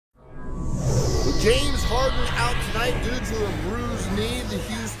With James Harden out tonight due to a bruised knee, the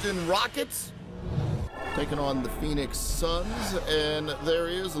Houston Rockets taking on the Phoenix Suns, and there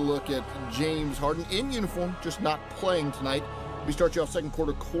is a look at James Harden in uniform, just not playing tonight. We start you off second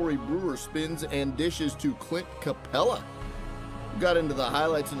quarter. Corey Brewer spins and dishes to Clint Capella. Got into the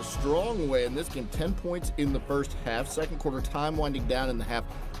highlights in a strong way in this game. 10 points in the first half. Second quarter, time winding down in the half.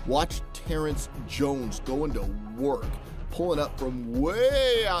 Watch Terrence Jones going to work, pulling up from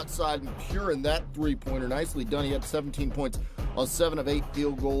way outside and curing that three-pointer. Nicely done. He had 17 points on 7 of 8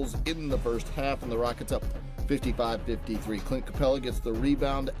 field goals in the first half, and the Rockets up 55-53. Clint Capella gets the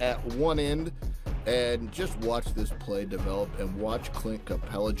rebound at one end, and just watch this play develop and watch Clint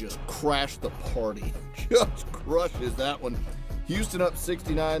Capella just crash the party. Just crushes that one. Houston up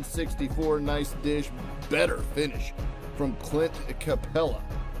 69-64. Nice dish. Better finish from Clint Capella.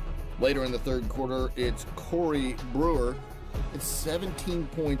 Later in the third quarter, it's Corey Brewer. It's 17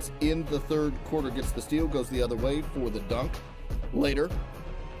 points in the third quarter. Gets the steal, goes the other way for the dunk. Later,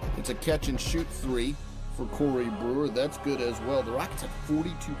 it's a catch-and-shoot three for Corey Brewer. That's good as well. The Rockets have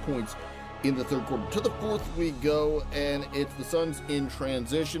 42 points in the third quarter. To the fourth we go, and it's the Suns in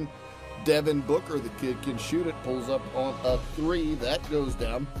transition. Devin Booker, the kid can shoot it, pulls up on a three. That goes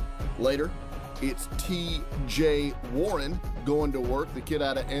down. Later, it's T.J. Warren going to work, the kid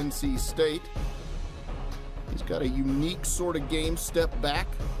out of NC State. He's got a unique sort of game. Step back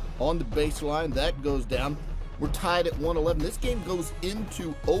on the baseline. That goes down. We're tied at 111. This game goes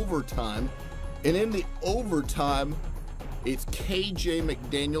into overtime. And in the overtime, it's K.J.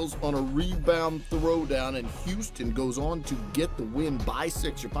 McDaniels on a rebound throwdown, and Houston goes on to get the win by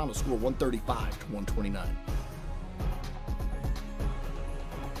 6. Your final score, 135-129.